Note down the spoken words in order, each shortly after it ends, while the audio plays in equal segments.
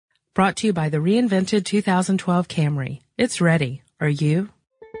Brought to you by the reinvented 2012 Camry. It's ready. Are you?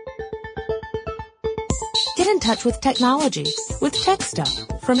 Get in touch with technology with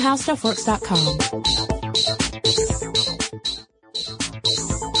TechStuff from HowStuffWorks.com.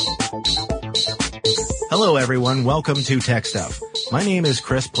 Hello, everyone. Welcome to TechStuff. My name is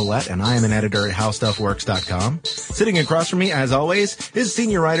Chris Paulette, and I am an editor at HowStuffWorks.com. Sitting across from me, as always, is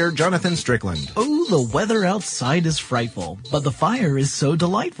senior writer Jonathan Strickland. Oh, the weather outside is frightful, but the fire is so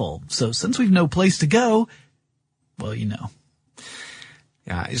delightful. So since we've no place to go, well, you know.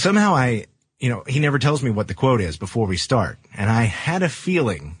 Yeah, somehow he never tells me what the quote is before we start. And I had a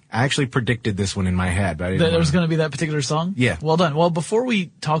feeling, I actually predicted this one in my head, but I didn't there was going to be that particular song? Yeah. Well done. Well, before we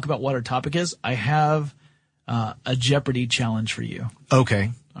talk about what our topic is, I have a Jeopardy challenge for you.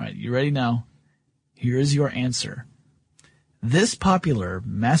 Okay. All right, you ready now? Here is your answer. This popular,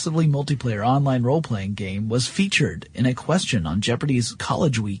 massively multiplayer online role-playing game was featured in a question on Jeopardy's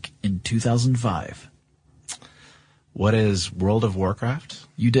College Week in 2005. What is World of Warcraft?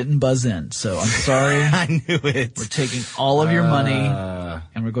 You didn't buzz in, so I'm sorry. I knew it. We're taking all of your money,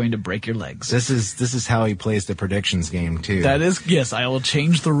 and we're going to break your legs. This is how he plays the predictions game, too. That is, yes, I will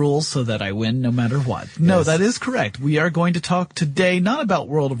change the rules so that I win no matter what. Yes. No, that is correct. We are going to talk today not about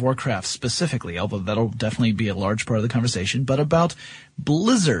World of Warcraft specifically, although that'll definitely be a large part of the conversation, but about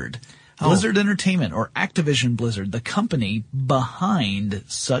Blizzard. Blizzard Entertainment, or Activision Blizzard, the company behind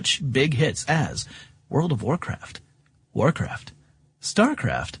such big hits as World of Warcraft, Warcraft,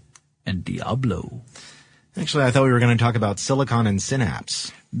 StarCraft, and Diablo. Actually, I thought we were going to talk about Silicon and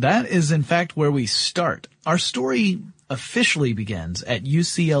Synapse. That is, in fact, where we start. Our story officially begins at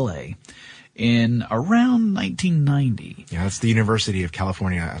UCLA in around 1990. Yeah, that's the University of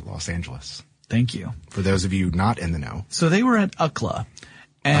California at Los Angeles. Thank you. For those of you not in the know. So they were at UCLA.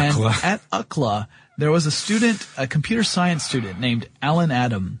 And at UCLA, there was a computer science student named Alan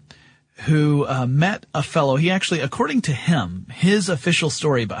Adam, who met a fellow. He actually, according to him, his official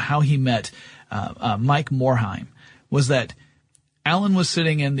story about how he met Mike Morhaime was that Alan was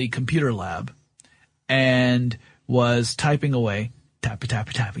sitting in the computer lab and was typing away, tappy,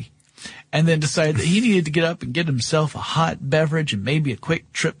 tappy, tappy, and then decided that he needed to get up and get himself a hot beverage and maybe a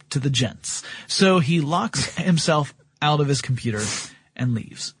quick trip to the gents. So he locks himself out of his computer and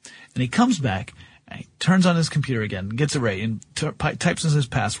leaves. And he comes back, and he turns on his computer again, gets it ready, and types in his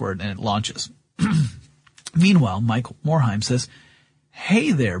password, and it launches. Meanwhile, Mike Morhaime says,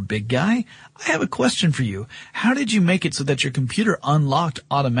 "Hey there, big guy. I have a question for you. How did you make it so that your computer unlocked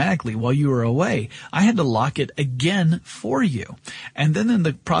automatically while you were away? I had to lock it again for you." And then in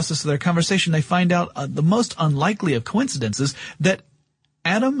the process of their conversation, they find out the most unlikely of coincidences that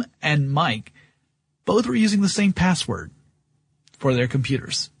Adam and Mike both were using the same password for their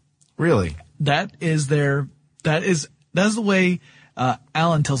computers. Really? That is the way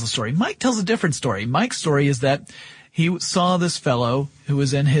Alan tells the story. Mike tells a different story. Mike's story is that he saw this fellow who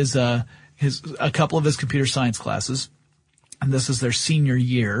was in a couple of his computer science classes, and this is their senior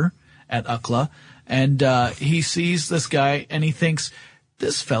year at UCLA, and he sees this guy and he thinks,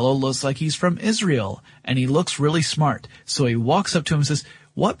 this fellow looks like he's from Israel, and he looks really smart. So he walks up to him and says,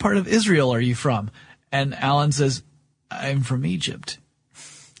 "What part of Israel are you from?" And Alan says, "I'm from Egypt."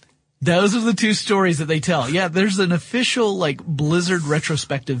 Those are the two stories that they tell. Yeah, there's an official Blizzard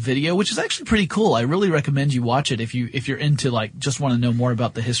retrospective video, which is actually pretty cool. I really recommend you watch it if you're into just want to know more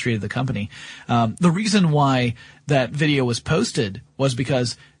about the history of the company. The reason why that video was posted was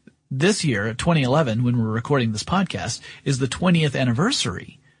because this year, 2011, when we're recording this podcast, is the 20th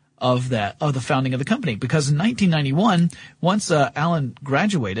anniversary of the founding of the company. Because in 1991, once Alan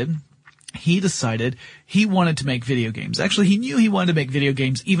graduated, he decided he wanted to make video games. Actually, he knew he wanted to make video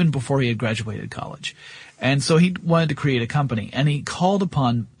games even before he had graduated college. And so he wanted to create a company. And he called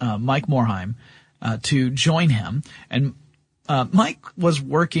upon Mike Morhaime to join him. And Mike was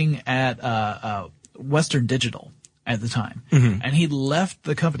working at Western Digital at the time. Mm-hmm. And he left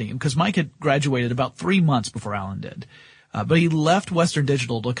the company because Mike had graduated about 3 months before Alan did. But he left Western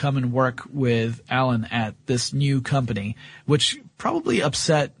Digital to come and work with Alan at this new company, which probably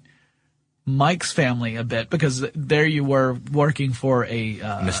upset Mike's family a bit, because there you were working for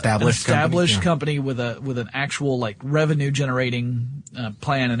an established company with an actual revenue generating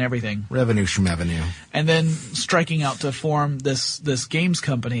plan and everything. Revenue schmevenue. And then striking out to form this games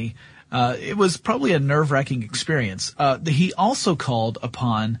company. It was probably a nerve-wracking experience. He also called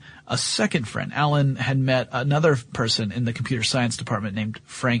upon a second friend. Alan had met another person in the computer science department named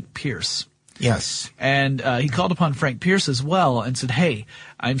Frank Pierce. Yes. And he called upon Frank Pierce as well and said, "Hey,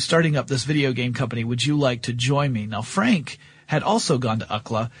 I'm starting up this video game company. Would you like to join me?" Now, Frank had also gone to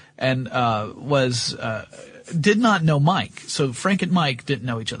UCLA and was did not know Mike. So Frank and Mike didn't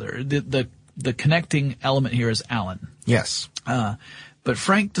know each other. The connecting element here is Alan. Yes. But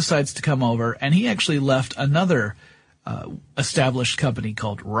Frank decides to come over, and he actually left another established company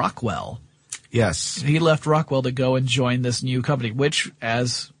called Rockwell. Yes. He left Rockwell to go and join this new company, which,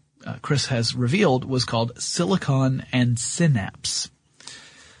 as Chris has revealed, was called Silicon and Synapse.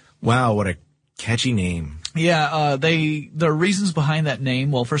 Wow, what a catchy name. Yeah, the reasons behind that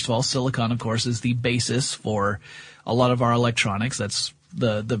name, well, first of all, silicon, of course, is the basis for a lot of our electronics. That's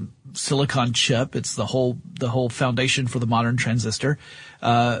the silicon chip. It's the whole foundation for the modern transistor.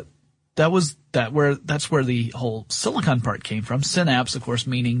 That's where the whole silicon part came from. Synapse, of course,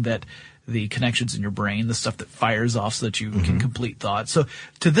 meaning that the connections in your brain, the stuff that fires off so that you can complete thought. So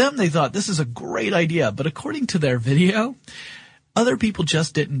to them, they thought this is a great idea. But according to their video, other people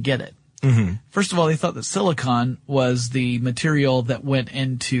just didn't get it. Mm-hmm. First of all, they thought that silicon was the material that went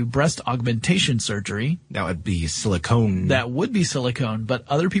into breast augmentation surgery. That would be silicone. That would be silicone. But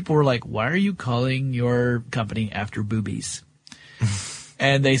other people were like, why are you calling your company after boobies?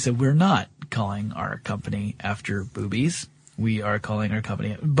 And they said, we're not calling our company after boobies. We are calling our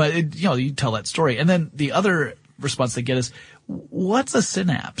company. But, you tell that story. And then the other response they get is, what's a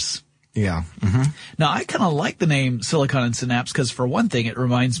synapse? Yeah. Mm-hmm. Now, I kind of like the name Silicon and Synapse because, for one thing, it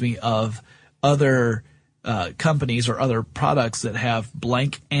reminds me of other companies or other products that have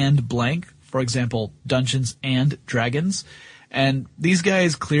blank and blank. For example, Dungeons and Dragons. And these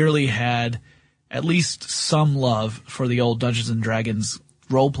guys clearly had at least some love for the old Dungeons and Dragons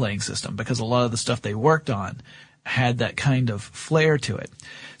role-playing system because a lot of the stuff they worked on had that kind of flair to it.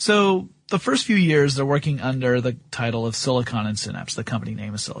 So the first few years, they're working under the title of Silicon and Synapse. The company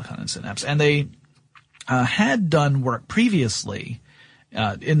name is Silicon and Synapse. And they had done work previously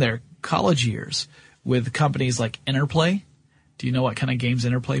in their college years with companies like Interplay. Do you know what kind of games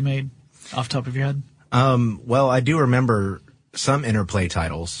Interplay made off the top of your head? Well, I do remember some Interplay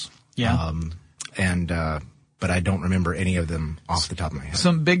titles. Yeah. But I don't remember any of them off the top of my head.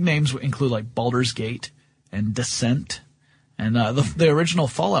 Some big names include like Baldur's Gate and Descent. And the original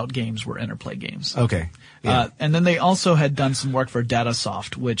Fallout games were Interplay games. Okay. Yeah. And then they also had done some work for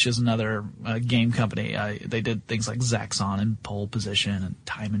Datasoft, which is another game company. They did things like Zaxxon and Pole Position and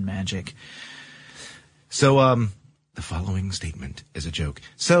Time and Magic. So the following statement is a joke.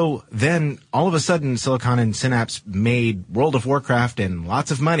 So then all of a sudden Silicon and Synapse made World of Warcraft and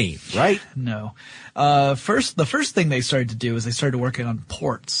lots of money, right? No. The first thing they started to do is they started working on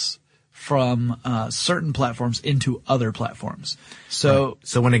ports from certain platforms into other platforms. So right.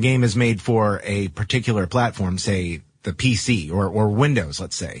 So when a game is made for a particular platform, say the PC or Windows,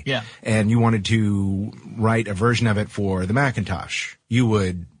 let's say, yeah, and you wanted to write a version of it for the Macintosh, you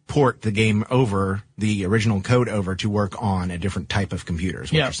would port the game over, the original code over to work on a different type of computer,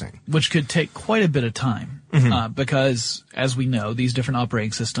 is what you're saying. Which could take quite a bit of time because, as we know, these different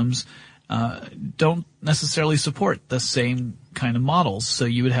operating systems don't necessarily support the same kind of models. So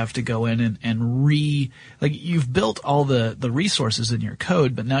you would have to go in and you've built all the resources in your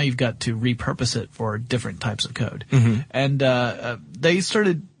code, but now you've got to repurpose it for different types of code. Mm-hmm. And they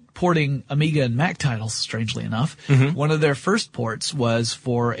started porting Amiga and Mac titles, strangely enough. Mm-hmm. One of their first ports was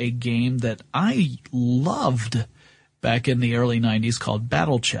for a game that I loved back in the early 90s called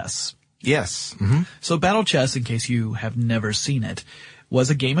Battle Chess. Yes. Mm-hmm. So Battle Chess, in case you have never seen it, was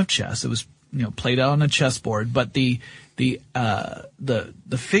a game of chess. It was, played out on a chessboard, but the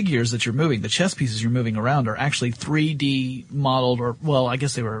figures that you're moving, the chess pieces you're moving around are actually 3D modeled, or, well, I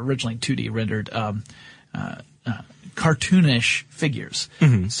guess they were originally 2D rendered, cartoonish figures.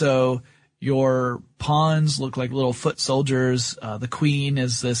 Mm-hmm. So your pawns look like little foot soldiers. The queen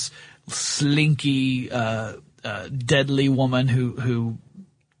is this slinky, deadly woman who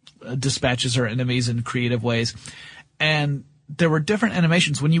dispatches her enemies in creative ways. And there were different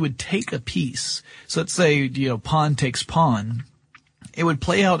animations when you would take a piece. So let's say, pawn takes pawn. It would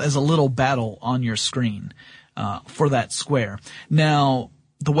play out as a little battle on your screen, for that square. Now,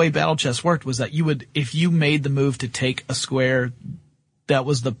 the way Battle Chess worked was that if you made the move to take a square, that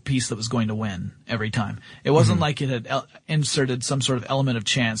was the piece that was going to win every time. It wasn't like it had inserted some sort of element of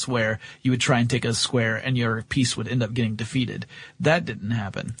chance where you would try and take a square and your piece would end up getting defeated. That didn't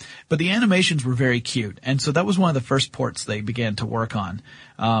happen. But the animations were very cute. And so that was one of the first ports they began to work on.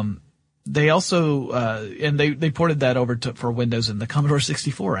 They also, and they ported that over for Windows and the Commodore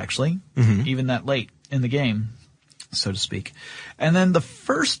 64, actually, even that late in the game, so to speak. And then do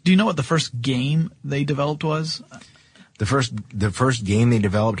you know what the first game they developed was? The first game they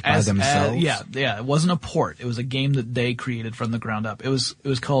developed by themselves? Yeah. It wasn't a port. It was a game that they created from the ground up. It was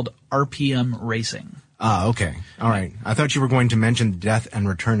called RPM Racing. Ah, okay. All right. I thought you were going to mention the death and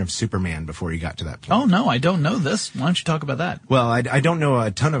return of Superman before you got to that point. Oh, no, I don't know this. Why don't you talk about that? Well, I don't know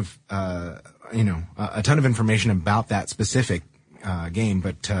a ton of, a ton of information about that specific, game,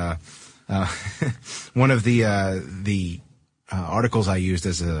 but, one of the articles I used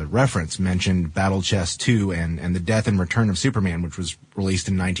as a reference mentioned Battle Chess 2 and the Death and Return of Superman, which was released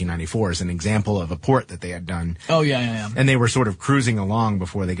in 1994 as an example of a port that they had done. Oh, yeah. And they were sort of cruising along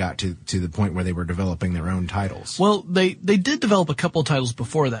before they got to the point where they were developing their own titles. Well, they did develop a couple of titles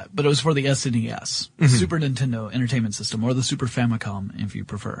before that, but it was for the SNES, Super Nintendo Entertainment System, or the Super Famicom, if you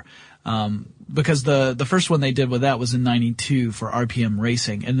prefer. Because the first one they did with that was in 92 for RPM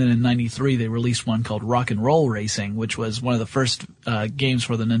Racing, and then in 93 they released one called Rock and Roll Racing, which was one of the first games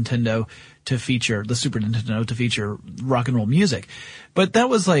for the Nintendo to feature, the Super Nintendo to feature rock and roll music. But that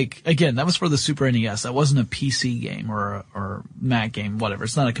was that was for the Super NES. That wasn't a PC game or Mac game, whatever.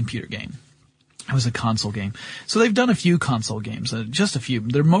 It's not a computer game. It was a console game. So they've done a few console games, just a few.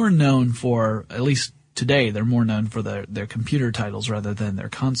 They're more known for, at least today, they're more known for their computer titles rather than their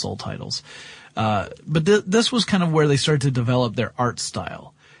console titles. But this was kind of where they started to develop their art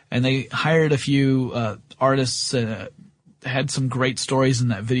style. And they hired a few artists, had some great stories in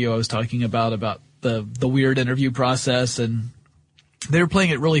that video I was talking about the weird interview process, and they were playing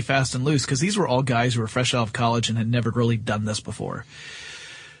it really fast and loose because these were all guys who were fresh out of college and had never really done this before.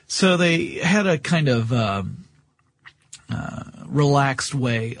 So they had a kind of relaxed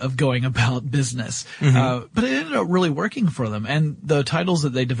way of going about business. But it ended up really working for them. And the titles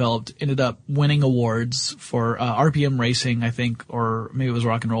that they developed ended up winning awards for RPM Racing, I think, or maybe it was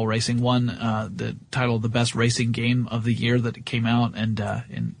Rock and Roll Racing, won the title of the best racing game of the year that it came out.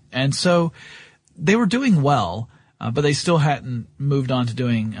 And so they were doing well. But they still hadn't moved on to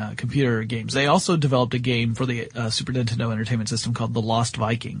doing computer games. They also developed a game for the Super Nintendo Entertainment System called The Lost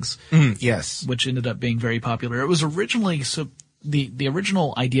Vikings. Yes. Which ended up being very popular. It was originally, the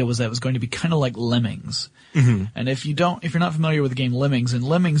original idea was that it was going to be kind of like Lemmings. And if you're not familiar with the game Lemmings, in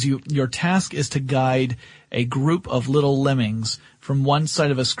Lemmings, your task is to guide a group of little lemmings from one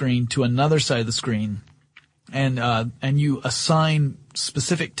side of a screen to another side of the screen. And you assign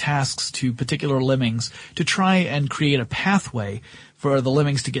specific tasks to particular lemmings to try and create a pathway for the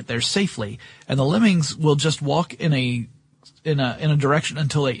lemmings to get there safely. And the lemmings will just walk in a direction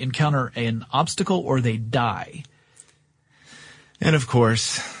until they encounter an obstacle or they die. And of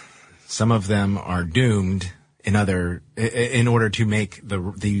course, some of them are doomed in order to make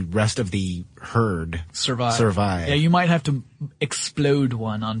the rest of the herd survive. Yeah, you might have to explode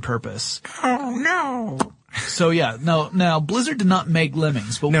one on purpose. Oh no. So yeah, now Blizzard did not make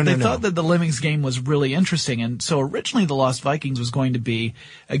Lemmings, but they thought that the Lemmings game was really interesting, and so originally the Lost Vikings was going to be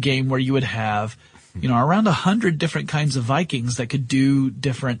a game where you would have, around 100 different kinds of Vikings that could do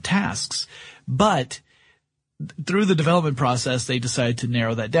different tasks. But through the development process, they decided to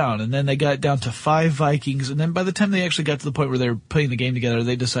narrow that down, and then they got it down to 5 Vikings, and then by the time they actually got to the point where they were putting the game together,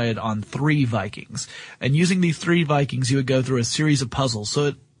 they decided on 3 Vikings. And using these 3 Vikings, you would go through a series of puzzles. So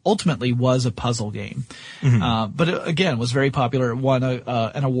it ultimately was a puzzle game. But it, again, was very popular. It won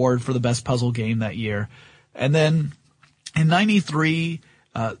an award for the best puzzle game that year. And then in 93,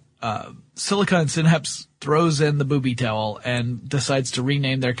 Silicon Synapse throws in the booby towel and decides to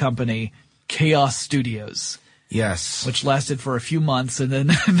rename their company Chaos Studios. Yes. Which lasted for a few months, and then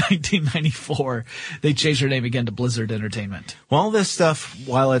in 1994, they changed their name again to Blizzard Entertainment. Well, all this stuff,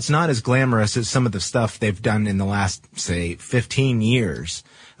 while it's not as glamorous as some of the stuff they've done in the last, say, 15 years,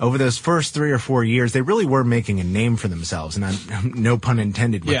 over those first 3 or 4 years, they really were making a name for themselves, and no pun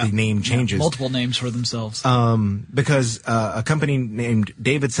intended with the name changes. Multiple names for themselves. Because a company named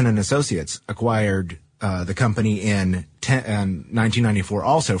Davidson and Associates acquired the company in 1994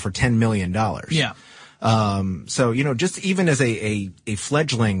 also for $10 million. Yeah. So, just even as a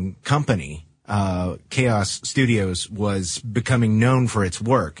fledgling company, Chaos Studios was becoming known for its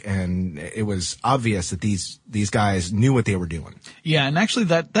work, and it was obvious that these guys knew what they were doing. Yeah, and actually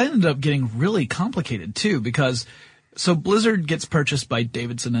that ended up getting really complicated too, because so Blizzard gets purchased by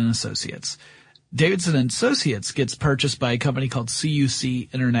Davidson and Associates. Davidson and Associates gets purchased by a company called CUC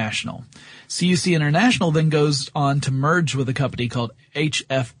International. CUC International then goes on to merge with a company called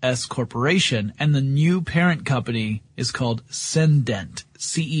HFS Corporation, and the new parent company is called Cendent,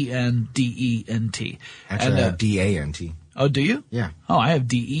 C-E-N-D-E-N-T. Actually, I have D-A-N-T. Oh, do you? Yeah. Oh, I have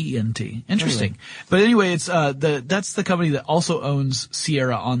D-E-N-T. Interesting. But anyway, it's that's the company that also owns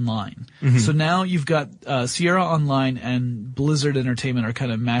Sierra Online. So now you've got Sierra Online and Blizzard Entertainment are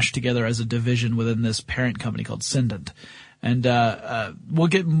kind of mashed together as a division within this parent company called Cendent. And we'll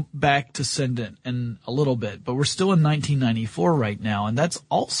get back to Cendent in a little bit, but we're still in 1994 right now, and that's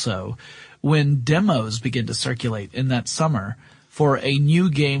also when demos begin to circulate in that summer for a new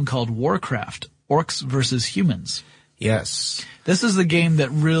game called Warcraft, Orcs versus Humans. Yes. This is the game that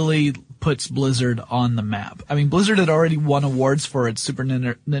really puts Blizzard on the map. I mean, Blizzard had already won awards for its Super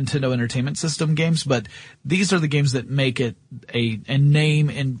Nintendo Entertainment System games, but these are the games that make it a name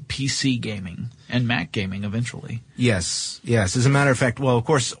in PC gaming and Mac gaming eventually. Yes. As a matter of fact, well, of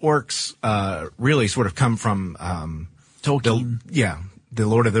course, orcs really sort of come from Tolkien. The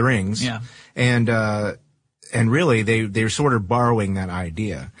Lord of the Rings. Yeah. And really, they're sort of borrowing that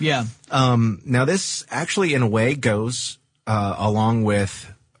idea. Yeah. Now, this actually, in a way, goes along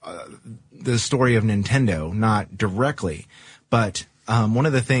with the story of Nintendo, not directly, but one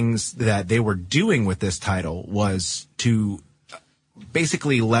of the things that they were doing with this title was to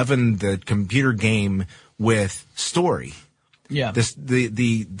basically leaven the computer game with story. Yeah.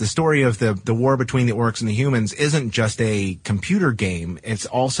 The story of the war between the orcs and the humans isn't just a computer game. It's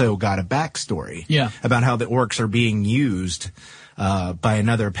also got a backstory. Yeah. About how the orcs are being used by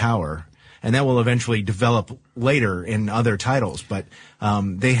another power. And that will eventually develop later in other titles. But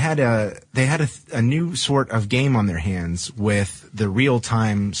they had a new sort of game on their hands with the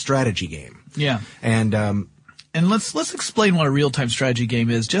real-time strategy game. Yeah. And let's explain what a real-time strategy game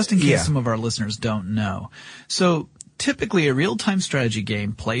is, just in case some of our listeners don't know. So typically a real-time strategy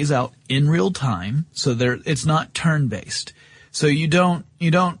game plays out in real time, so it's not turn-based. So you don't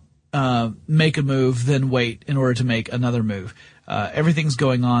make a move, then wait in order to make another move. Everything's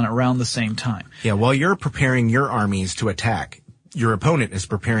going on around the same time. Yeah, while you're preparing your armies to attack, your opponent is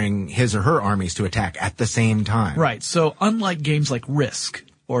preparing his or her armies to attack at the same time. Right. So unlike games like Risk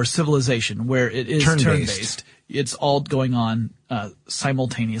or Civilization, where it is turn-based, it's all going on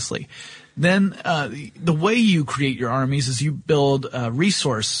simultaneously. Then the way you create your armies is you build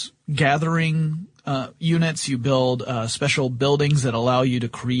resource gathering units. You build special buildings that allow you to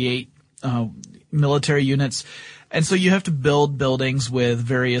create military units. And so you have to build buildings with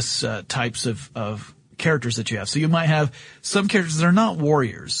various types of characters that you have. So you might have some characters that are not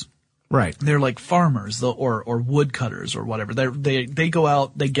warriors. Right. They're like farmers or woodcutters or whatever. They go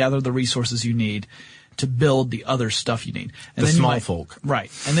out, they gather the resources you need to build the other stuff you need. And the then small folk. Right.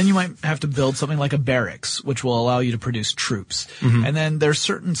 And then you might have to build something like a barracks, which will allow you to produce troops. Mm-hmm. And then there's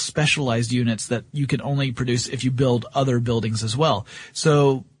certain specialized units that you can only produce if you build other buildings as well.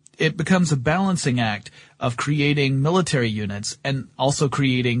 So it becomes a balancing act of creating military units and also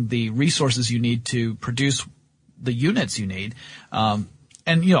creating the resources you need to produce the units you need. And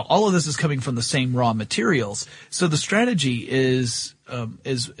all of this is coming from the same raw materials. So the strategy is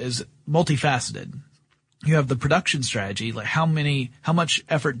multifaceted. You have the production strategy, like how much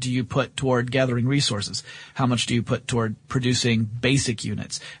effort do you put toward gathering resources? How much do you put toward producing basic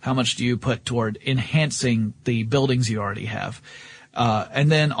units? How much do you put toward enhancing the buildings you already have?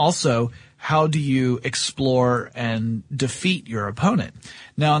 And then also, how do you explore and defeat your opponent?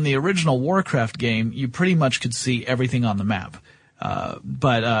 Now, in the original Warcraft game, you pretty much could see everything on the map.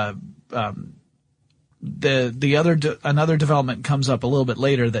 But another development comes up a little bit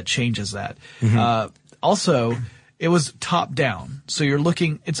later that changes that. Mm-hmm. Also, it was top down. So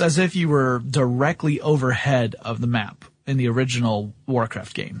it's as if you were directly overhead of the map in the original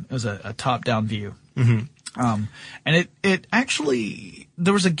Warcraft game. It was a top down view. Mm-hmm. And it actually,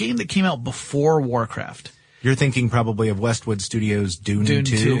 there was a game that came out before Warcraft. You're thinking probably of Westwood Studios' Dune 2?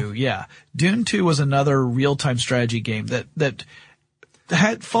 Dune 2, yeah. Dune 2 was another real-time strategy game that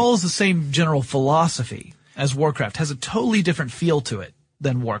follows the same general philosophy as Warcraft, has a totally different feel to it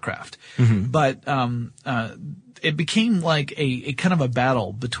than Warcraft. Mm-hmm. But it became like a kind of a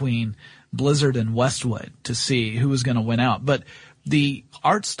battle between Blizzard and Westwood to see who was going to win out. But the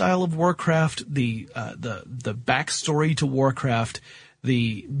art style of Warcraft, the backstory to Warcraft,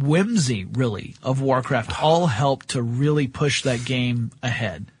 the whimsy, really, of Warcraft all helped to really push that game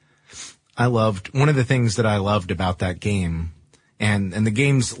ahead. One of the things that I loved about that game, and the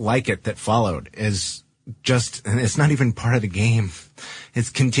games like it that followed, is and it's not even part of the game. It's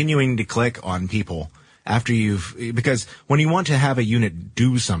continuing to click on people after because when you want to have a unit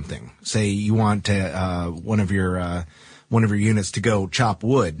do something, say you want to, one of your units to go chop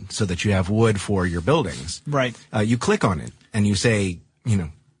wood so that you have wood for your buildings. Right. You click on it and you say,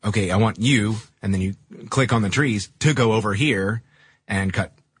 okay, I want you, and then you click on the trees to go over here and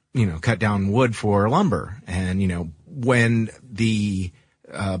cut down wood for lumber. And, when the,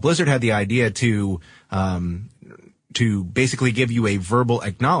 Blizzard had the idea to basically give you a verbal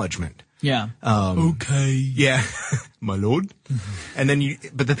acknowledgement. Yeah. Okay. Yeah. My lord. Mm-hmm. And then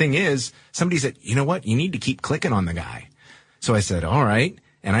but the thing is, somebody said, you know what? You need to keep clicking on the guy. So I said, all right.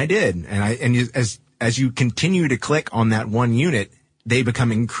 And I did. And as you continue to click on that one unit, they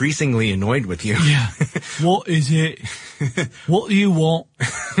become increasingly annoyed with you. Yeah. What is it? What do you want?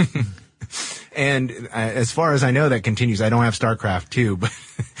 And as far as I know, that continues. I don't have StarCraft 2,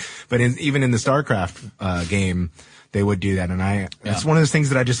 but even in the StarCraft game, they would do that. And it's one of those things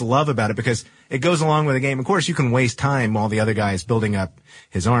that I just love about it because it goes along with the game. Of course, you can waste time while the other guy is building up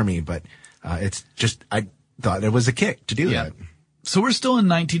his army, but it's just, I thought it was a kick to do that. So we're still in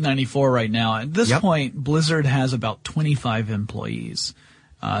 1994 right now. At this point, Blizzard has about 25 employees.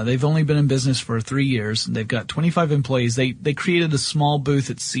 They've only been in business for 3 years. They've got 25 employees. They created a small booth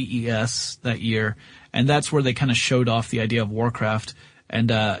at CES that year, and that's where they kind of showed off the idea of Warcraft and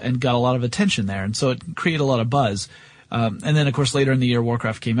got a lot of attention there. And so it created a lot of buzz. And then, of course, later in the year,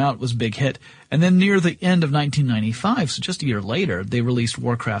 Warcraft came out, was a big hit. And then near the end of 1995, so just a year later, they released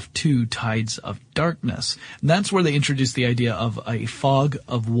Warcraft 2, Tides of Darkness. And that's where they introduced the idea of a fog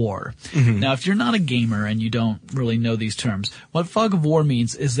of war. Mm-hmm. Now, if you're not a gamer and you don't really know these terms, what fog of war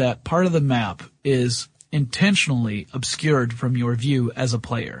means is that part of the map is intentionally obscured from your view as a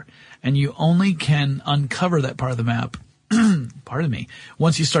player. And you only can uncover that part of the map, pardon me,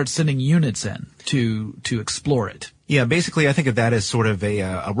 once you start sending units in to explore it. Yeah, basically, I think of that as sort of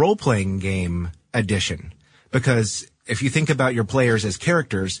a role-playing game addition. Because if you think about your players as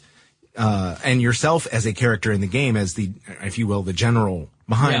characters, and yourself as a character in the game as the, if you will, the general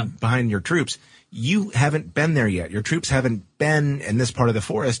behind your troops, you haven't been there yet. Your troops haven't been in this part of the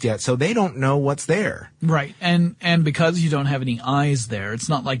forest yet, so they don't know what's there. Right. And because you don't have any eyes there, it's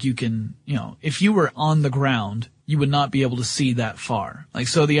not like you can, if you were on the ground, you would not be able to see that far.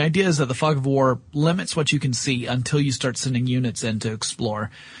 So the idea is that the fog of war limits what you can see until you start sending units in to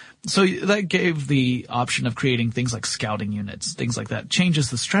explore. So that gave the option of creating things like scouting units, things like that. Changes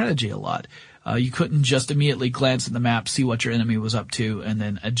the strategy a lot. You couldn't just immediately glance at the map, see what your enemy was up to, and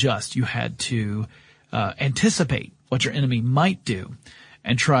then adjust. You had to anticipate what your enemy might do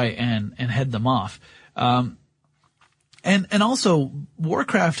and try and head them off. And also,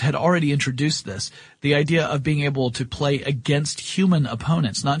 Warcraft had already introduced this, the idea of being able to play against human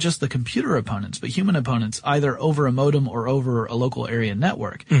opponents, not just the computer opponents, but human opponents, either over a modem or over a local area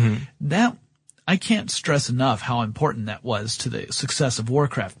network. Mm-hmm. That, I can't stress enough how important that was to the success of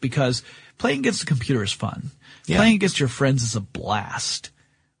Warcraft, because playing against a computer is fun. Yeah. Playing against your friends is a blast,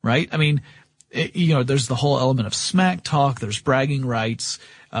 right? I mean, there's the whole element of smack talk, there's bragging rights,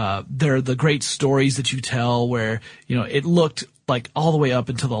 there are the great stories that you tell where, it looked like all the way up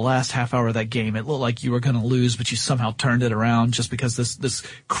until the last half hour of that game, it looked like you were going to lose, but you somehow turned it around just because this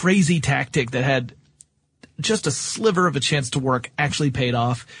crazy tactic that had just a sliver of a chance to work actually paid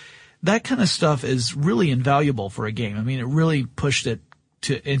off. That kind of stuff is really invaluable for a game. I mean, it really pushed it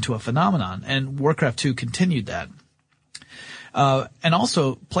into a phenomenon, and Warcraft 2 continued that. And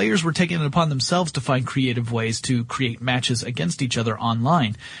also, players were taking it upon themselves to find creative ways to create matches against each other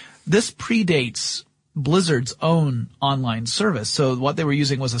online. This predates Blizzard's own online service. So what they were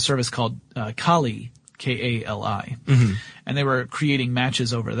using was a service called Kali, K-A-L-I. Mm-hmm. And they were creating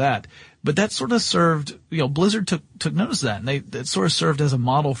matches over that. But that sort of served, Blizzard took notice of that, and it sort of served as a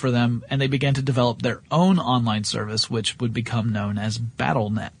model for them, and they began to develop their own online service, which would become known as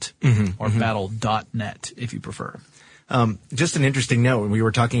Battle.net, or Battle.net, if you prefer. Just an interesting note, when we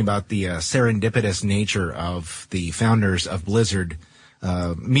were talking about the serendipitous nature of the founders of Blizzard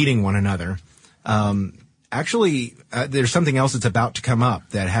meeting one another, actually, there's something else that's about to come up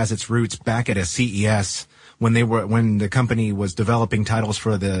that has its roots back at a CES when the company was developing titles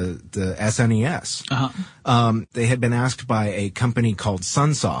for the SNES. Uh-huh. They had been asked by a company called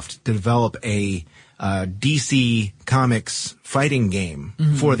Sunsoft to develop a DC Comics fighting game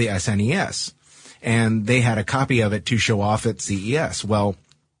for the SNES. And they had a copy of it to show off at CES. Well,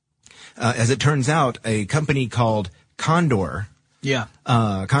 as it turns out, a company called Condor,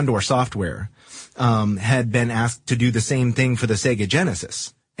 Condor Software, had been asked to do the same thing for the Sega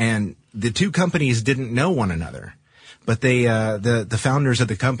Genesis. And the two companies didn't know one another. But they, the founders of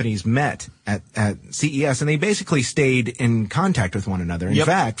the companies met at CES, and they basically stayed in contact with one another. In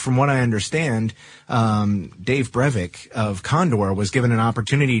fact, from what I understand, Dave Brevik of Condor was given an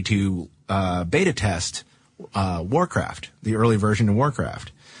opportunity to beta test Warcraft, the early version of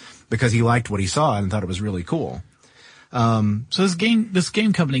Warcraft, because he liked what he saw and thought it was really cool. So this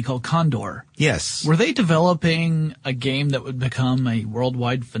game company called Condor. Yes. Were they developing a game that would become a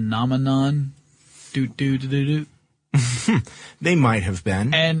worldwide phenomenon? They might have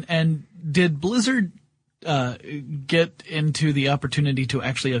been. And did Blizzard get into the opportunity to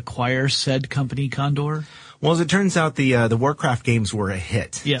actually acquire said company Condor? Well, as it turns out, the Warcraft games were a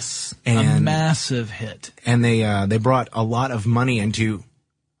hit. Yes, a massive hit. And they brought a lot of money into,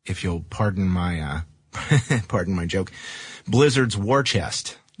 if you'll pardon my pardon my joke, Blizzard's War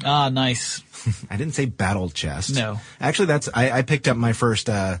Chest. Ah, nice. I didn't say Battle Chest. No. Actually, I picked up my first,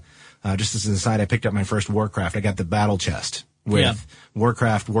 just as an aside, I picked up my first Warcraft. I got the Battle Chest with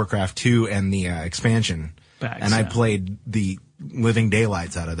Warcraft 2, and the expansion. Packs, and I played the living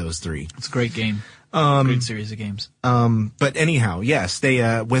daylights out of those three. It's a great game. Great series of games. But anyhow, yes,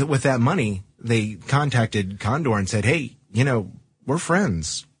 they, with that money, they contacted Condor and said, hey, we're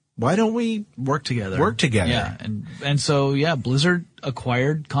friends. Why don't we work together? Yeah. And so, Blizzard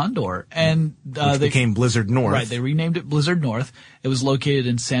acquired Condor, and, which became Blizzard North. Right. They renamed it Blizzard North. It was located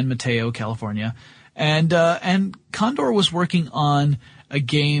in San Mateo, California. And Condor was working on a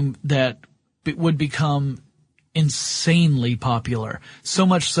game that would become insanely popular. So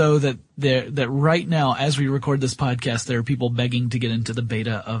much so that right now, as we record this podcast, there are people begging to get into the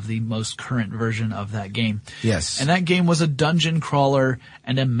beta of the most current version of that game. Yes. And that game was a dungeon crawler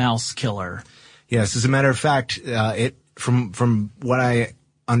and a mouse killer. Yes. As a matter of fact, from what I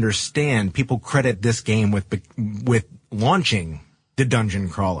understand, people credit this game with launching the dungeon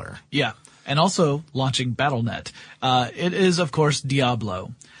crawler. Yeah. And also launching BattleNet. It is, of course,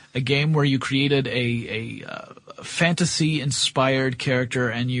 Diablo, a game where you created a fantasy-inspired character,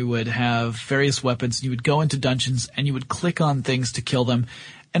 and you would have various weapons, and you would go into dungeons, and you would click on things to kill them.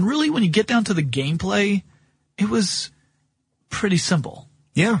 And really, when you get down to the gameplay, it was pretty simple.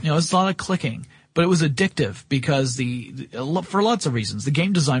 Yeah. It's a lot of clicking, but it was addictive because for lots of reasons. The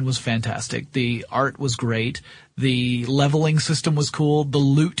game design was fantastic. The art was great. The leveling system was cool. The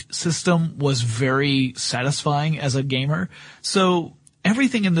loot system was very satisfying as a gamer. So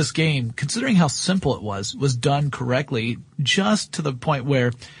everything in this game, considering how simple it was done correctly, just to the point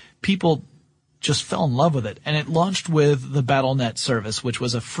where people just fell in love with it. And it launched with the BattleNet service, which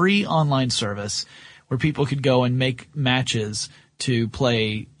was a free online service where people could go and make matches to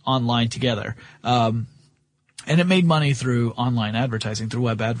play online together. And it made money through online advertising, through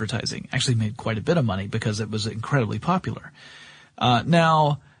web advertising. Actually made quite a bit of money because it was incredibly popular.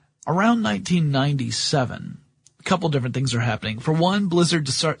 Now, around 1997, a couple different things are happening. For one, Blizzard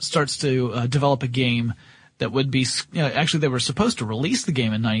starts to develop a game that would be, actually they were supposed to release the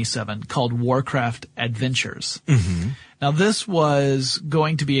game in 97 called Warcraft Adventures. Mm-hmm. Now this was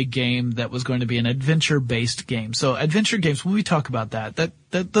going to be a game that was going to be an adventure-based game. So adventure games, when we talk about that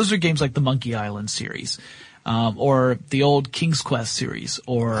those are games like the Monkey Island series, or the old King's Quest series,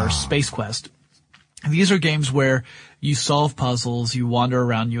 or Space Quest. These are games where you solve puzzles, you wander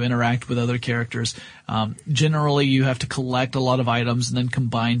around, you interact with other characters. Generally, you have to collect a lot of items and then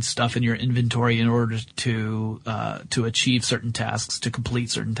combine stuff in your inventory in order to achieve certain tasks, to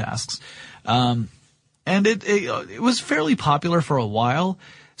complete certain tasks. And it was fairly popular for a while.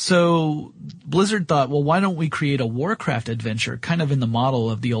 So Blizzard thought, well, why don't we create a Warcraft adventure, kind of in the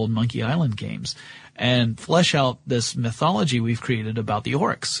model of the old Monkey Island games, and flesh out this mythology we've created about the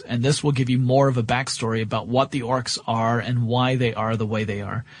orcs. And this will give you more of a backstory about what the orcs are and why they are the way they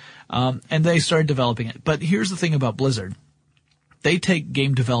are. And they started developing it. But here's the thing about Blizzard. They take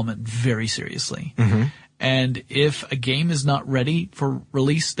game development very seriously. Mm-hmm. And if a game is not ready for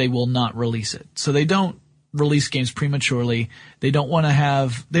release, they will not release it. So they don't release games prematurely. They don't want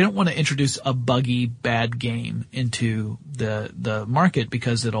to introduce a buggy, bad game into the market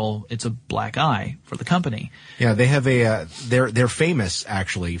because it's a black eye for the company. Yeah, they have they're famous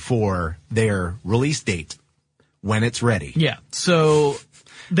actually for their release date when it's ready. Yeah. So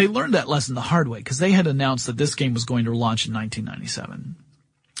they learned that lesson the hard way because they had announced that this game was going to launch in 1997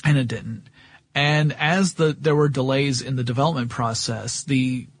 and it didn't. And as there were delays in the development process,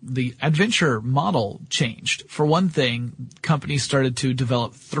 the adventure model changed. For one thing, companies started to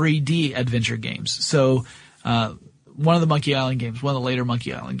develop 3D adventure games. So, one of the Monkey Island games, one of the later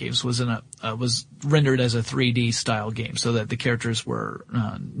Monkey Island games was rendered as a 3D style game so that the characters were,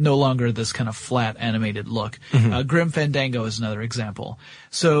 no longer this kind of flat animated look. Mm-hmm. Grim Fandango is another example.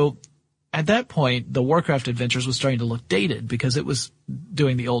 So, at that point, the Warcraft Adventures was starting to look dated because it was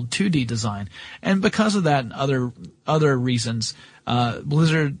doing the old 2D design. And because of that and other reasons,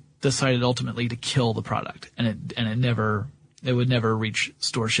 Blizzard decided ultimately to kill the product. And it would never reach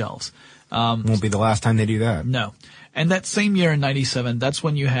store shelves. Won't be the last time they do that. No. And that same year in 97, that's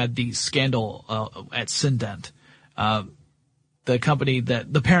when you had the scandal, at Syndent, the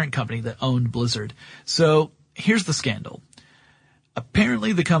parent company that owned Blizzard. So here's the scandal.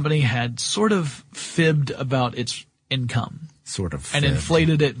 Apparently the company had sort of fibbed about its income. And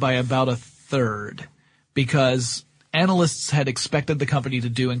inflated it by about a third because analysts had expected the company to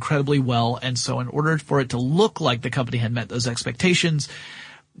do incredibly well. And so in order for it to look like the company had met those expectations,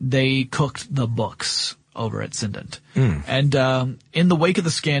 they cooked the books. over at Cindent. And in the wake of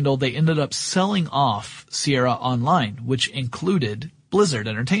the scandal, they ended up selling off Sierra Online, which included Blizzard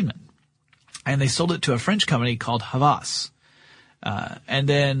Entertainment. And they sold it to a French company called Havas. And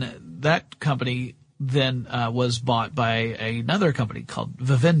then that company then was bought by another company called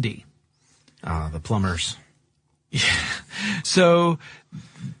Vivendi. The plumbers. Yeah. So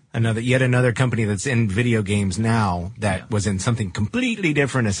yet another company that's in video games now that was in something completely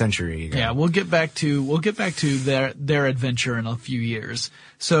different a century ago. Yeah, we'll get back to their adventure in a few years.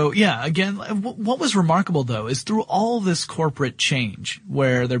 So yeah, again, what was remarkable though is through all this corporate change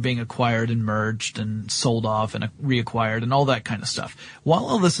where they're being acquired and merged and sold off and reacquired and all that kind of stuff. While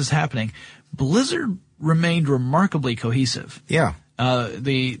all this is happening, Blizzard remained remarkably cohesive. Yeah.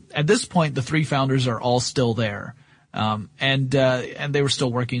 At this point, the three founders are all still there. And they were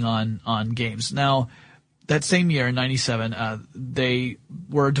still working on games. Now, that same year in 97, they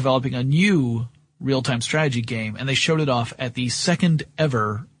were developing a new real-time strategy game, and they showed it off at the second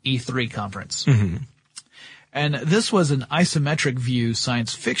ever E3 conference. Mm-hmm. And this was an isometric view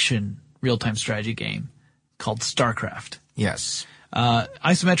science fiction real-time strategy game called StarCraft. Yes.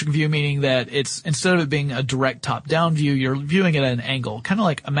 Isometric view meaning that it's, instead of it being a direct top-down view, you're viewing it at an angle. Kind of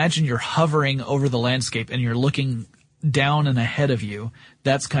like, imagine you're hovering over the landscape and you're looking down and ahead of you.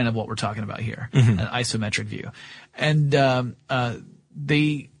 That's kind of what we're talking about here. Mm-hmm. An isometric view. And,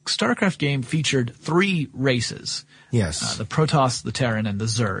 the StarCraft game featured 3 races. Yes. The Protoss, the Terran, and the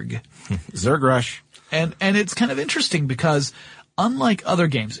Zerg. Zerg Rush. And it's kind of interesting because unlike other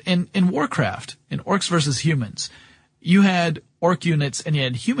games, in Warcraft, in Orcs versus Humans, you had orc units and you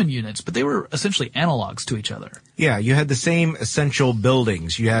had human units, but they were essentially analogs to each other. Yeah, you had the same essential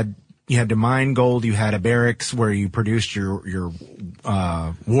buildings. You had to mine gold. You had a barracks where you produced your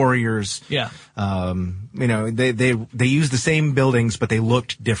warriors. Yeah. They used the same buildings, but they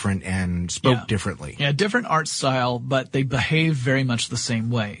looked different and spoke differently. Yeah, different art style, but they behave very much the same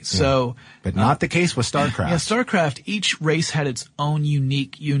way. So, but not the case with StarCraft. Yeah, StarCraft, each race had its own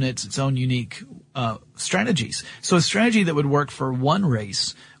unique units, its own unique strategies. So a strategy that would work for one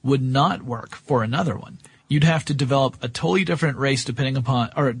race would not work for another one. You'd have to develop a totally different race depending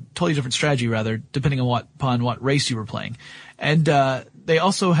upon, or a totally different strategy rather, depending on upon what race you were playing. And they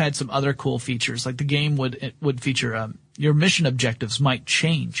also had some other cool features, like the game would feature your mission objectives might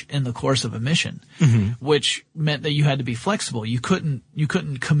change in the course of a mission, mm-hmm. which meant that you had to be flexible. You couldn't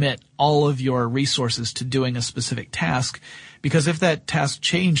commit all of your resources to doing a specific task, because if that task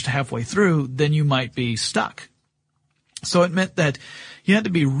changed halfway through, then you might be stuck. So it meant that you had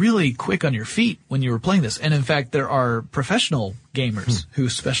to be really quick on your feet when you were playing this. And in fact, there are professional gamers who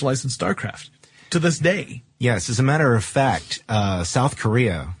specialize in StarCraft to this day. Yes, as a matter of fact, South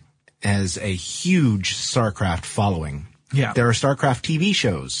Korea has a huge StarCraft following. Yeah. There are StarCraft TV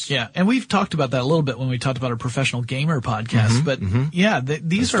shows. Yeah, and we've talked about that a little bit when we talked about our professional gamer podcast. Mm-hmm, but mm-hmm. yeah,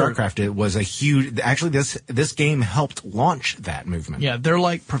 these are StarCraft. It was a huge. Actually, this game helped launch that movement. Yeah, they're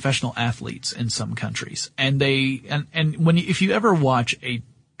like professional athletes in some countries, and if you ever watch a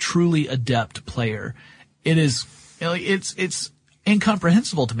truly adept player, it's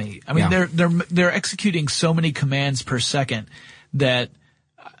incomprehensible to me. I mean, they're executing so many commands per second that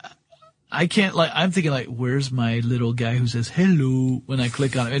I can't, I'm thinking where's my little guy who says hello when I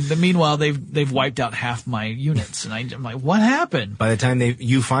click on it? And meanwhile, they've wiped out half my units, and I'm like, what happened? By the time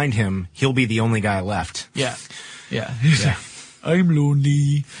you find him, he'll be the only guy left. Yeah. I'm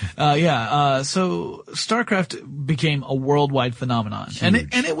lonely. So StarCraft became a worldwide phenomenon. Huge.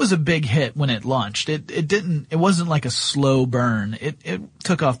 And it was a big hit when it launched. It wasn't like a slow burn. It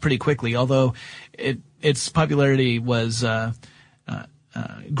took off pretty quickly, although its popularity was,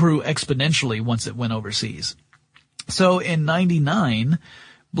 grew exponentially once it went overseas. So in 99,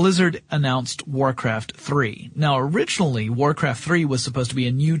 Blizzard announced Warcraft 3. Now originally, Warcraft 3 was supposed to be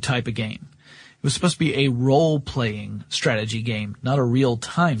a new type of game. It was supposed to be a role-playing strategy game, not a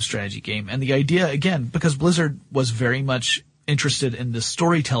real-time strategy game. And the idea, again, because Blizzard was very much interested in the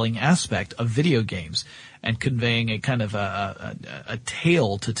storytelling aspect of video games and conveying a kind of a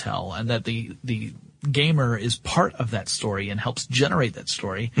tale to tell, and that the gamer is part of that story and helps generate that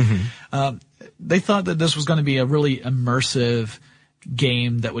story. Mm-hmm. They thought that this was going to be a really immersive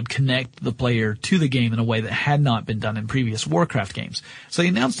game that would connect the player to the game in a way that had not been done in previous Warcraft games. So they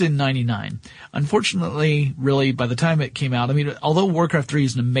announced it in 99. Unfortunately, really, by the time it came out, I mean, although Warcraft 3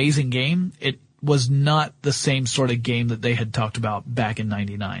 is an amazing game, it was not the same sort of game that they had talked about back in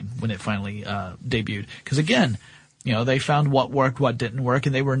 99 when it finally debuted. Because again, they found what worked, what didn't work,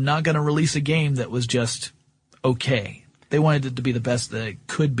 and they were not going to release a game that was just okay. They wanted it to be the best that it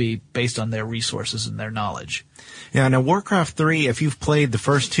could be based on their resources and their knowledge. Yeah, now Warcraft 3, if you've played the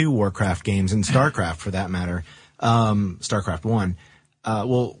first two Warcraft games, and StarCraft for that matter, StarCraft 1,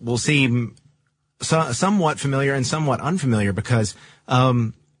 will seem somewhat familiar and somewhat unfamiliar because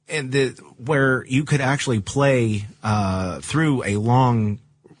where you could actually play through a long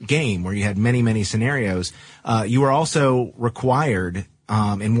game where you had many, many scenarios, you were also required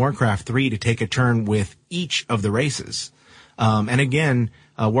in Warcraft 3 to take a turn with each of the races. And again,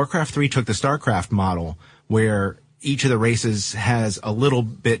 Warcraft 3 took the StarCraft model where each of the races has a little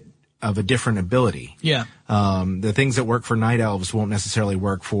bit of a different ability. Yeah. The things that work for night elves won't necessarily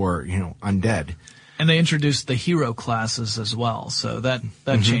work for, undead. And they introduced the hero classes as well, so that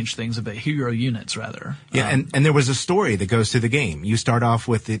changed things a bit. Hero units, rather. Yeah, and there was a story that goes through the game. You start off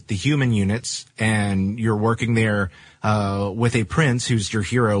with the human units, and you're working there with a prince who's your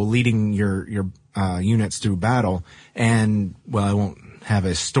hero, leading your units through battle. And, well, I won't have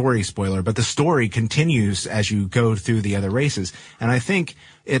a story spoiler, but the story continues as you go through the other races. And I think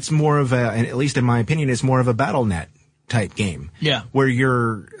it's more of at least in my opinion, it's more of a BattleNet type game. Yeah. Where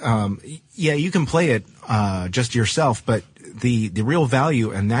you're, you can play it, just yourself, but the real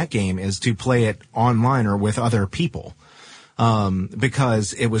value in that game is to play it online or with other people.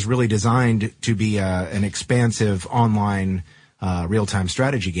 Because it was really designed to be an expansive online, real-time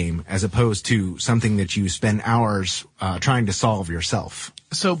strategy game as opposed to something that you spend hours, trying to solve yourself.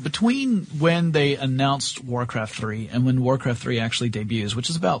 So between when they announced Warcraft 3 and when Warcraft 3 actually debuts, which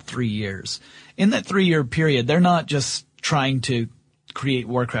is about 3 years, in that 3-year period, they're not just trying to create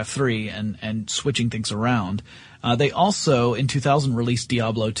Warcraft 3 and switching things around. They also, in 2000, released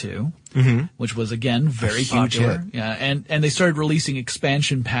Diablo 2, which was, again, very popular. Hit. Yeah, and they started releasing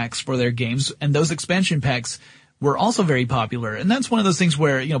expansion packs for their games, and those expansion packs were also very popular. And that's one of those things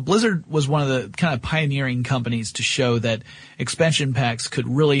where, Blizzard was one of the kind of pioneering companies to show that expansion packs could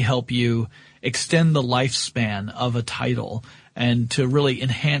really help you extend the lifespan of a title and to really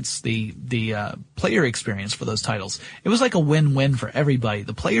enhance the player experience for those titles. It was like a win-win for everybody.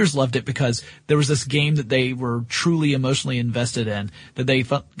 The players loved it because there was this game that they were truly emotionally invested in that they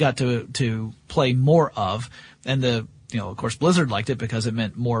got to play more of, and of course, Blizzard liked it because it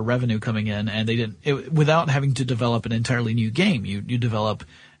meant more revenue coming in, and without having to develop an entirely new game. You develop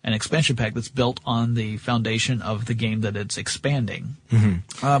an expansion pack that's built on the foundation of the game that it's expanding.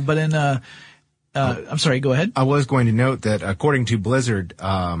 But I'm sorry, go ahead. I was going to note that according to Blizzard,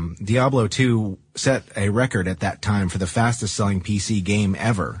 Diablo 2 set a record at that time for the fastest selling PC game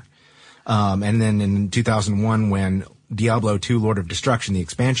ever. And then in 2001, when Diablo 2 Lord of Destruction, the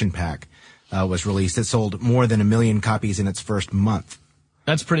expansion pack, was released, it sold more than 1 million copies in its first month.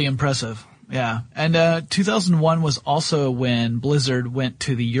 That's pretty impressive. Yeah. And 2001 was also when Blizzard went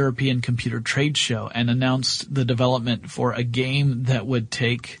to the European Computer Trade Show and announced the development for a game that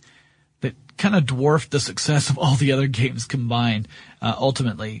kind of dwarfed the success of all the other games combined,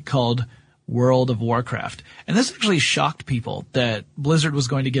 ultimately, called World of Warcraft. And this actually shocked people that Blizzard was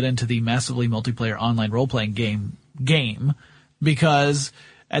going to get into the massively multiplayer online role-playing game because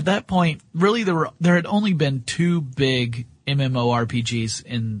at that point, really there had only been 2 big MMORPGs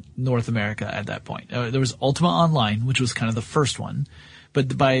in North America at that point. There was Ultima Online, which was kind of the first one,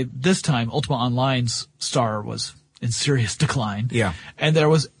 but by this time, Ultima Online's star was in serious decline. Yeah. And there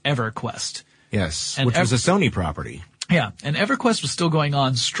was EverQuest. Yes, which was a Sony property. Yeah, and EverQuest was still going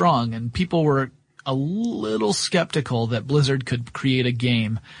on strong, and people were a little skeptical that Blizzard could create a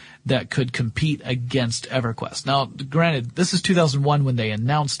game that could compete against EverQuest. Now, granted, this is 2001 when they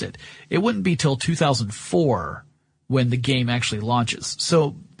announced it. It wouldn't be till 2004 when the game actually launches.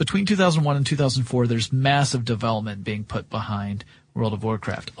 So between 2001 and 2004, there's massive development being put behind World of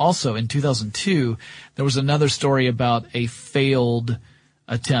Warcraft. Also, in 2002, there was another story about a failed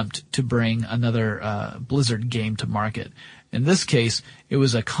attempt to bring another Blizzard game to market. In this case, it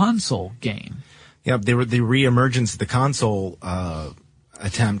was a console game. Yeah, they were the reemergence of the console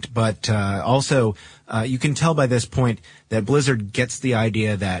attempt, but also you can tell by this point that Blizzard gets the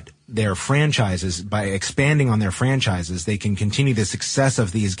idea that their franchises, by expanding on their franchises, they can continue the success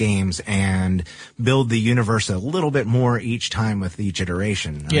of these games and build the universe a little bit more each time with each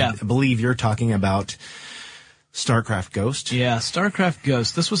iteration. Yeah. I believe you're talking about StarCraft Ghost. Yeah, StarCraft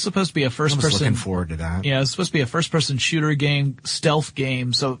Ghost. This was supposed to be a first-person. I was looking forward to that. Yeah, it was supposed to be a first-person shooter game, stealth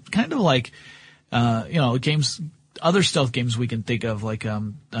game. So kind of like, games, other stealth games we can think of, like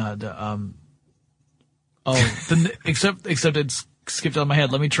except it's skipped out of my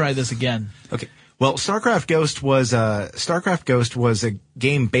head. Let me try this again. Okay. Well, StarCraft Ghost was a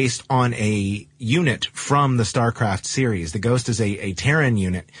game based on a unit from the StarCraft series. The Ghost is a Terran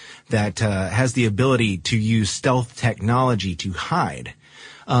unit that has the ability to use stealth technology to hide.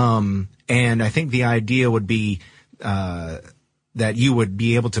 And I think the idea would be that you would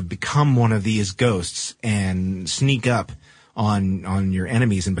be able to become one of these ghosts and sneak up on your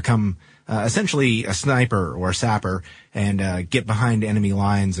enemies and become essentially a sniper or a sapper and get behind enemy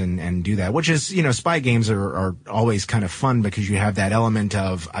lines and do that, which is, spy games are always kind of fun because you have that element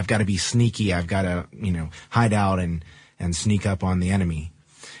of I've got to be sneaky, I've got to, hide out and sneak up on the enemy.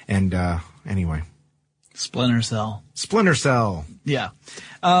 And anyway. Splinter Cell. Yeah.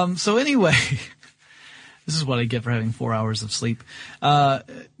 So anyway, this is what I get for having 4 hours of sleep.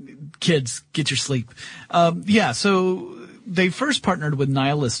 Kids, get your sleep. So they first partnered with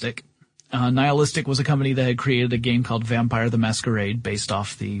Nihilistic. Nihilistic was a company that had created a game called Vampire the Masquerade based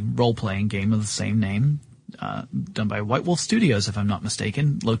off the role-playing game of the same name, done by White Wolf Studios, if I'm not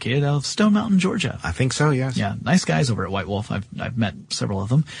mistaken, located out of Stone Mountain, Georgia. I think so, yes. Yeah, nice guys over at White Wolf. I've met several of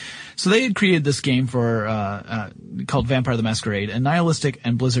them. So they had created this game called Vampire the Masquerade, and Nihilistic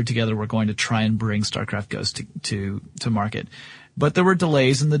and Blizzard together were going to try and bring StarCraft Ghost to market. But there were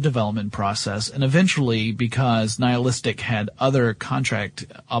delays in the development process, and eventually, because Nihilistic had other contract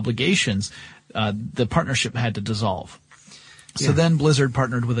obligations, the partnership had to dissolve. So then Blizzard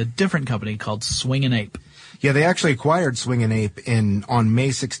partnered with a different company called Swing and Ape. Yeah, they actually acquired Swing and Ape on May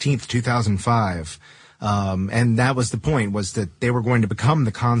 16th, 2005. And that was the point, was that they were going to become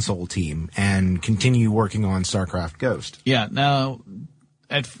the console team and continue working on StarCraft Ghost. Yeah, now,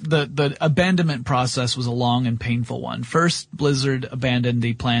 the abandonment process was a long and painful one. First, Blizzard abandoned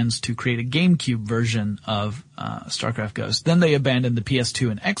the plans to create a GameCube version of StarCraft Ghost. Then they abandoned the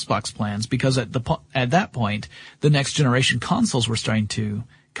PS2 and Xbox plans because at that point, the next generation consoles were starting to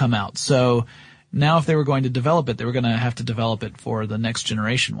come out. So now if they were going to develop it, they were going to have to develop it for the next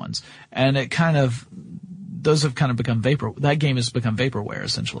generation ones. And those have kind of become that game has become vaporware,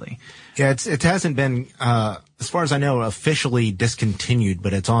 essentially. Yeah, it hasn't been, as far as I know, officially discontinued,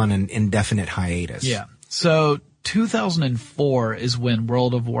 but it's on an indefinite hiatus. Yeah. So 2004 is when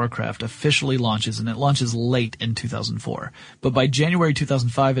World of Warcraft officially launches, and it launches late in 2004. But by January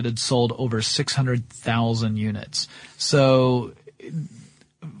 2005, it had sold over 600,000 units. So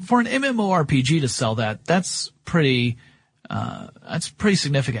for an MMORPG to sell that's pretty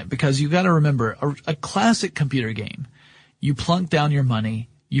significant, because you got to remember a classic computer game. You plunk down your money,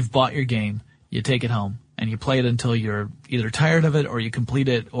 you've bought your game, you take it home, and you play it until you're either tired of it or you complete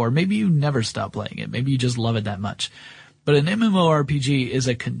it, or maybe you never stop playing it. Maybe you just love it that much. But an MMORPG is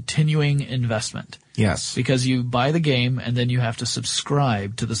a continuing investment. Yes. Because you buy the game and then you have to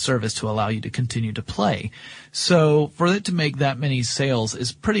subscribe to the service to allow you to continue to play. So for it to make that many sales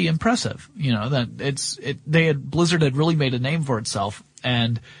is pretty impressive. Blizzard had really made a name for itself,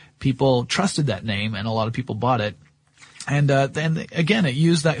 and people trusted that name, and a lot of people bought it. And then again, it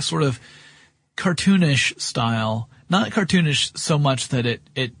used that sort of cartoonish style, not cartoonish so much that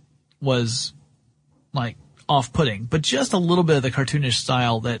it was like off-putting, but just a little bit of the cartoonish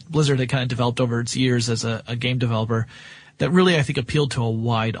style that Blizzard had kind of developed over its years as a game developer that really, I think, appealed to a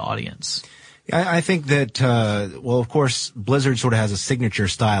wide audience. I think that, of course, Blizzard sort of has a signature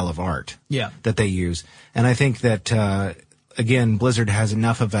style of art that they use. And I think that, again, Blizzard has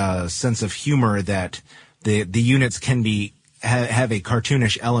enough of a sense of humor that the units can have a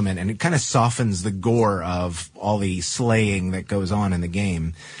cartoonish element, and it kind of softens the gore of all the slaying that goes on in the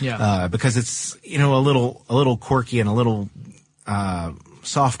game. Yeah. Because it's, a little quirky and a little,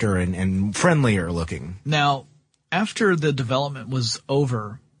 softer and friendlier looking. Now, after the development was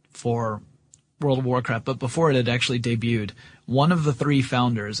over for World of Warcraft, but before it had actually debuted, one of the three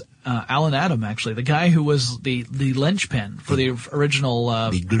founders, Alan Adam, actually, the guy who was the linchpin for the original,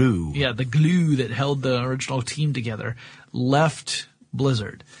 the glue. Yeah, the glue that held the original team together, left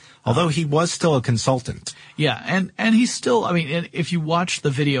Blizzard. Although he was still a consultant. Yeah, and he's still, if you watch the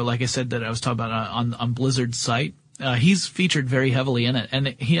video, like I said, that I was talking about on Blizzard's site, he's featured very heavily in it, and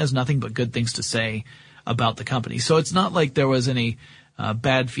he has nothing but good things to say about the company. So it's not like there was any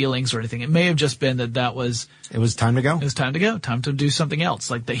bad feelings or anything. It may have just been that was... It was time to go? It was time to go. Time to do something else.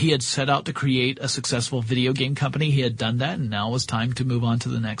 Like that he had set out to create a successful video game company. He had done that, and now it was time to move on to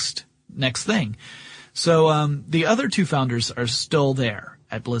the next thing. So the other two founders are still there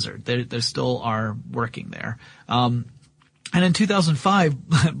at Blizzard. They still are working there. And in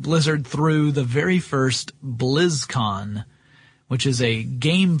 2005, Blizzard threw the very first BlizzCon, which is a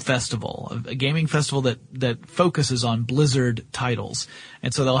game festival, a gaming festival that focuses on Blizzard titles.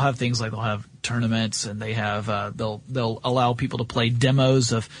 And so they'll have things like they'll have tournaments, and they have they'll allow people to play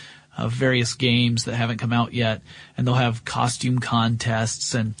demos of of various games that haven't come out yet, and they'll have costume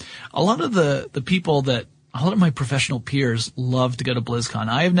contests, and a lot of a lot of my professional peers love to go to BlizzCon.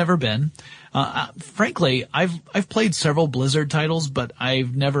 I have never been. Frankly, I've played several Blizzard titles, but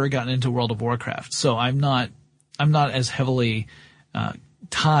I've never gotten into World of Warcraft, so I'm not as heavily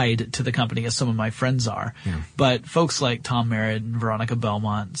tied to the company as some of my friends are. Yeah. But folks like Tom Merritt and Veronica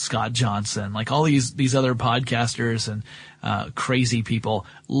Belmont, Scott Johnson, like all these other podcasters and crazy people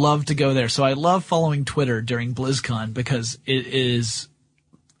love to go there. So I love following Twitter during BlizzCon because it is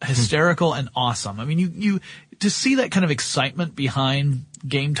hysterical and awesome. I mean, you to see that kind of excitement behind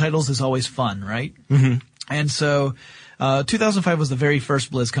game titles is always fun, right? Mm-hmm. And so 2005 was the very first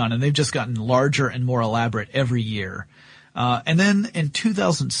BlizzCon, and they've just gotten larger and more elaborate every year. And then in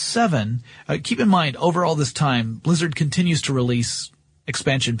 2007, keep in mind, over all this time, Blizzard continues to release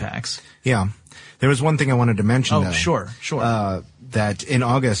expansion packs. Yeah. There was one thing I wanted to mention, though. Sure. That in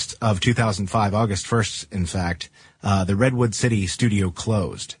August of 2005, August 1st, in fact, the Redwood City studio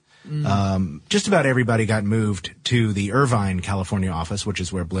closed. Just about everybody got moved to the Irvine, California office, which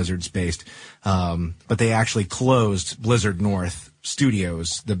is where Blizzard's based. But they actually closed Blizzard North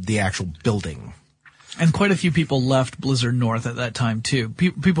Studios, the actual building. And quite a few people left Blizzard North at that time too.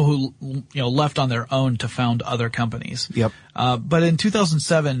 People who, left on their own to found other companies. Yep. But in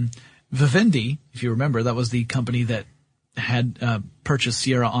 2007, Vivendi, if you remember, that was the company that had purchased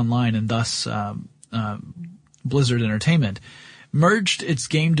Sierra Online and thus Blizzard Entertainment, merged its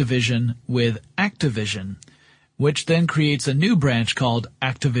game division with Activision, which then creates a new branch called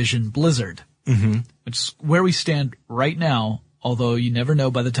Activision Blizzard, which is where we stand right now, although you never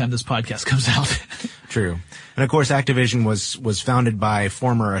know by the time this podcast comes out. True. And of course, Activision was founded by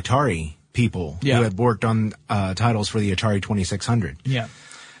former Atari people who had worked on titles for the Atari 2600. Yeah.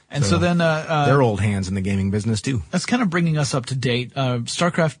 And so then they're old hands in the gaming business too. That's kind of bringing us up to date.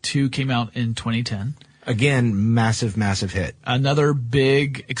 StarCraft 2 came out in 2010. Again, massive hit. Another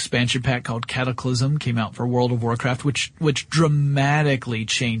big expansion pack called Cataclysm came out for World of Warcraft, which dramatically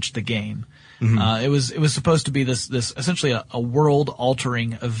changed the game. It was supposed to be this essentially a world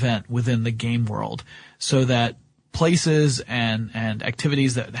altering event within the game world, so that places and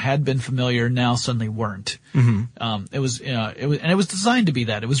activities that had been familiar now suddenly weren't. It was designed to be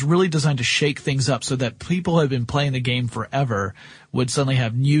that. It was really designed to shake things up so that people who had been playing the game forever would suddenly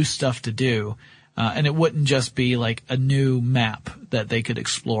have new stuff to do. And it wouldn't just be like a new map that they could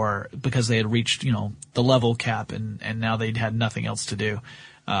explore because they had reached, the level cap and now they'd had nothing else to do.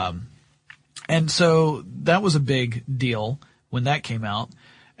 And so that was a big deal when that came out.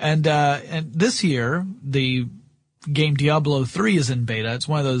 And this year, the game Diablo 3 is in beta. It's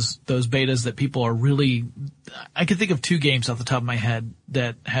one of those betas that people are really, I can think of two games off the top of my head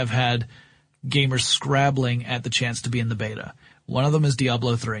that have had gamers scrabbling at the chance to be in the beta. One of them is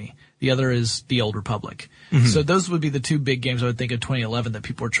Diablo 3. The other is The Old Republic. So those would be the two big games I would think of 2011 that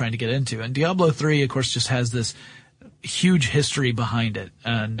people were trying to get into. And Diablo 3, of course, just has this huge history behind it.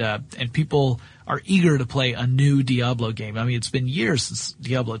 And people are eager to play a new Diablo game. I mean, it's been years since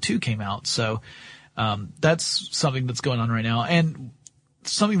Diablo 2 came out. So, that's something that's going on right now. And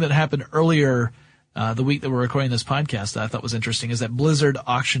something that happened earlier, the week that we're recording this podcast that I thought was interesting is that Blizzard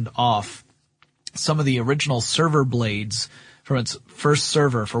auctioned off some of the original server blades from its first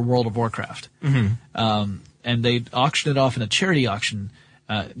server for World of Warcraft. And they auctioned it off in a charity auction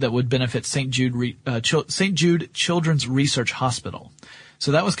that would benefit St. Jude Children's Research Hospital.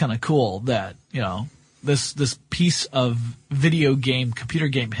 So that was kind of cool that, this piece of computer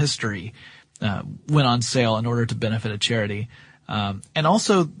game history went on sale in order to benefit a charity. And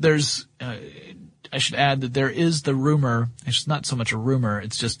also there's I should add that there is the rumor, it's not so much a rumor,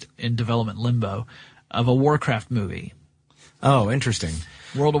 it's just in development limbo, of a Warcraft movie. Oh, interesting.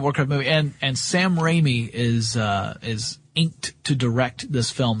 World of Warcraft movie. And Sam Raimi is inked to direct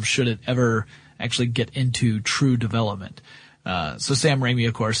this film should it ever actually get into true development. So Sam Raimi,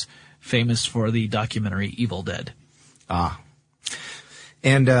 of course, famous for the documentary Evil Dead.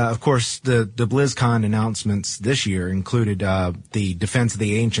 And, of course, the BlizzCon announcements this year included, the Defense of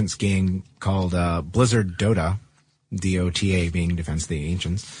the Ancients game called, Blizzard Dota, D-O-T-A being Defense of the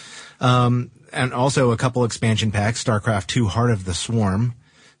Ancients. And also a couple expansion packs, StarCraft 2 Heart of the Swarm.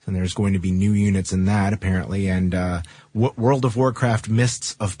 And there's going to be new units in that, apparently. And, World of Warcraft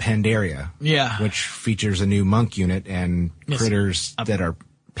Mists of Pandaria. Yeah. Which features a new monk unit and critters that are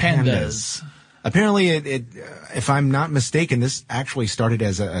pandas. Apparently, it if I'm not mistaken, this actually started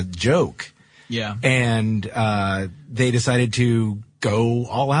as a joke. Yeah. And they decided to go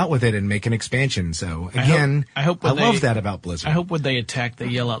all out with it and make an expansion. So, again, I love that about Blizzard. I hope when they attack, they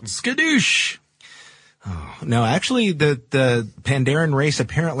yell out, "Skadoosh!" Oh, no, actually, the Pandaren race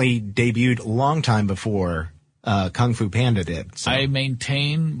apparently debuted a long time before Kung Fu Panda did. So. I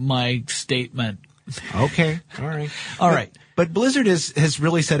maintain my statement. Okay, all right. All right. But Blizzard has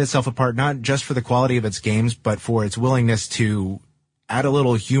really set itself apart, not just for the quality of its games, but for its willingness to add a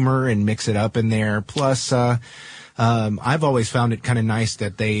little humor and mix it up in there. Plus, I've always found it kind of nice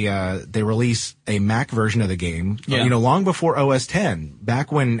that they release a Mac version of the game, long before OS X,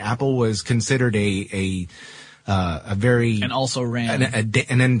 back when Apple was considered a very and also ran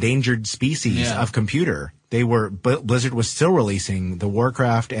an endangered species of computer. Blizzard was still releasing the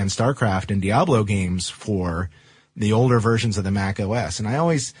Warcraft and StarCraft and Diablo games for the older versions of the Mac OS. And I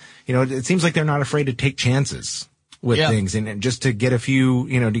always, it seems like they're not afraid to take chances with things and just to get a few,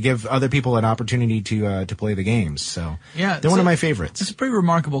 to give other people an opportunity to play the games. So they're one of my favorites. It's a pretty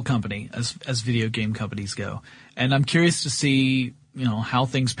remarkable company as video game companies go. And I'm curious to see, how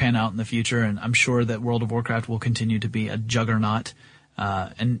things pan out in the future. And I'm sure that World of Warcraft will continue to be a juggernaut.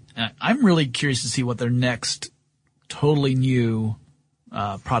 And I'm really curious to see what their next totally new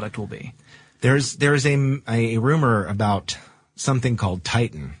product will be. There's a rumor about something called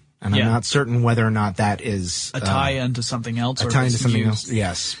Titan, and I'm not certain whether or not that is a tie-in to something else. A tie-in to something else,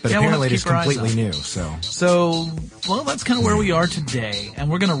 yes. But apparently it is completely new. So, well, that's kind of where we are today, and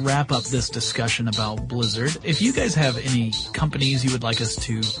we're going to wrap up this discussion about Blizzard. If you guys have any companies you would like us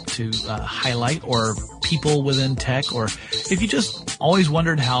to highlight, or people within tech, or if you just always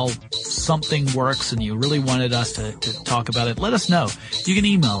wondered how something works and you really wanted us to talk about it, let us know. You can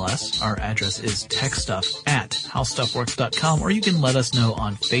email us. Our address is techstuff@howstuffworks.com, or you can let us know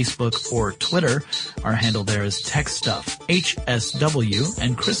on Facebook or Twitter. Our handle there is TechStuffHSW,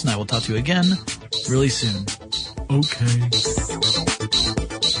 and Chris and I will talk to you again really soon. Okay.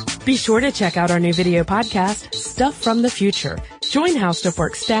 Be sure to check out our new video podcast, Stuff from the Future. Join How Stuff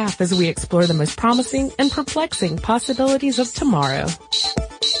Works staff as we explore the most promising and perplexing possibilities of tomorrow.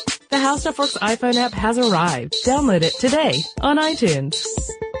 The How Stuff Works iPhone app has arrived. Download it today on iTunes.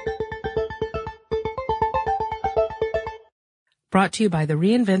 Brought to you by the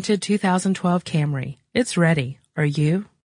reinvented 2012 Camry. It's ready. Are you?